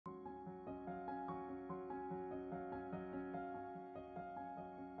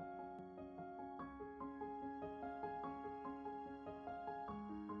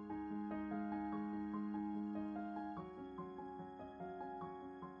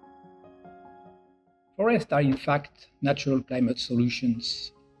Forests are in fact natural climate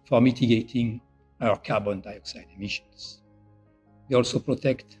solutions for mitigating our carbon dioxide emissions. They also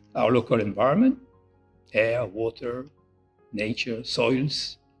protect our local environment, air, water, nature,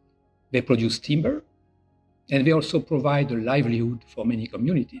 soils. They produce timber, and they also provide a livelihood for many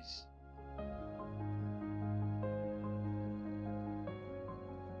communities.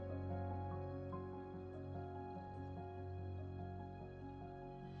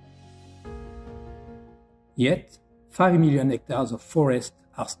 Yet, 5 million hectares of forest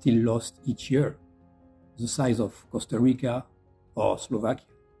are still lost each year, the size of Costa Rica or Slovakia.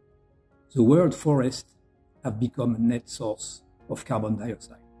 The world forests have become a net source of carbon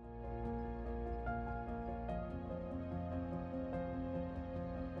dioxide.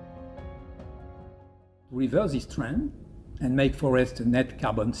 To reverse this trend and make forests a net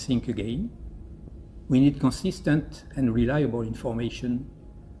carbon sink again, we need consistent and reliable information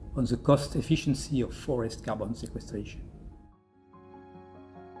on the cost efficiency of forest carbon sequestration.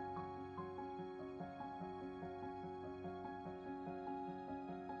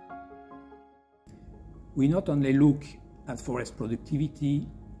 We not only look at forest productivity,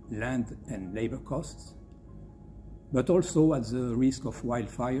 land and labor costs, but also at the risk of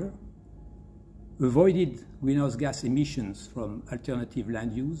wildfire, avoided greenhouse gas emissions from alternative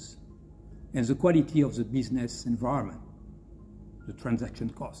land use, and the quality of the business environment, the transaction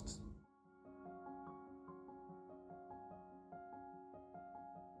costs.